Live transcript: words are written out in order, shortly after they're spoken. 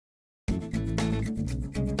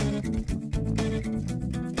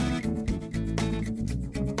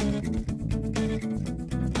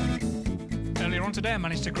on today, I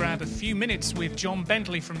managed to grab a few minutes with Jon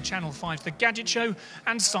Bentley from Channel 5's The Gadget Show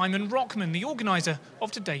and Simon Rockman, the organiser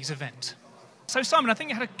of today's event. So, Simon, I think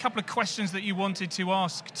you had a couple of questions that you wanted to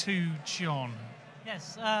ask to Jon.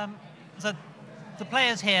 Yes, so the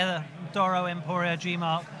players here, Doro, Emporia,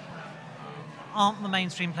 Gmark, aren't the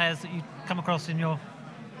mainstream players that you come across in your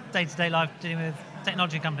day-to-day life dealing with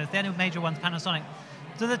technology companies. The only major one's Panasonic.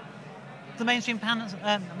 Do the mainstream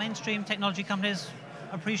technology companies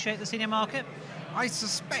appreciate the senior market? I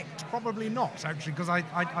suspect probably not, actually, because I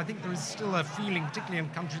think there is still a feeling, particularly in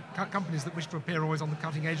companies that wish to appear always on the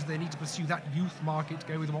cutting edge, they need to pursue that youth market,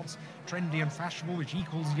 go with what's trendy and fashionable, which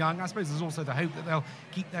equals young. I suppose there's also the hope that they'll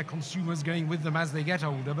keep their consumers going with them as they get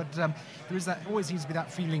older, but there is that, always seems to be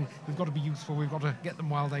that feeling, we've got to be youthful, we've got to get them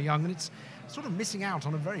while they're young, and it's sort of missing out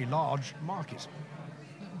on a very large market.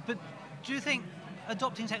 But do you think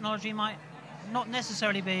adopting technology might not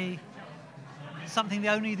necessarily be something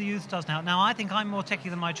only the youth does now? Now, I think I'm more techie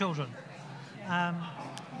than my children. Do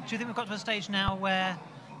you think we've got to a stage now where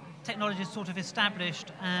technology is sort of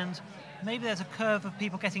established and maybe there's a curve of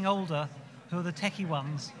people getting older who are the techie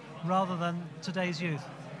ones rather than today's youth?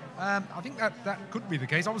 I think that could be the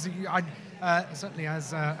case. Obviously, certainly as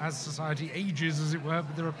society ages, as it were,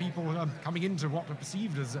 but there are people coming into what are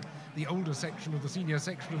perceived as the older section of the senior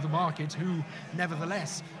section of the market who,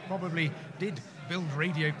 nevertheless, probably did build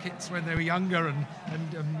radio kits when they were younger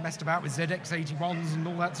and messed about with ZX81s and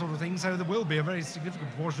all that sort of thing. So there will be a very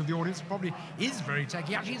significant portion of the audience who probably is very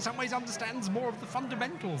techy. Actually, in some ways, understands more of the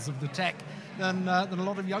fundamentals of the tech than a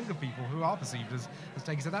lot of younger people who are perceived as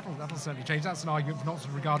techy. So that'll certainly change. That's an argument for not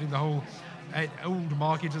regarding the whole old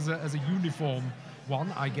market as a uniform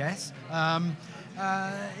one, I guess.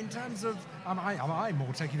 In terms of, am I more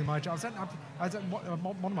techie than my child?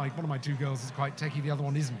 One of my two girls is quite techie, the other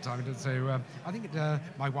one isn't. So I think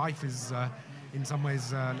my wife is in some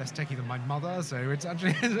ways less techie than my mother. So it's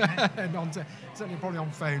actually certainly probably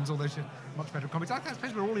on phones, although she's much better at comics. I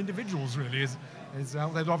suppose we're all individuals, really.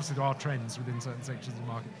 Obviously there are trends within certain sections of the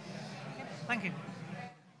market. Thank you.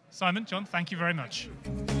 Simon, Jon, thank you very much.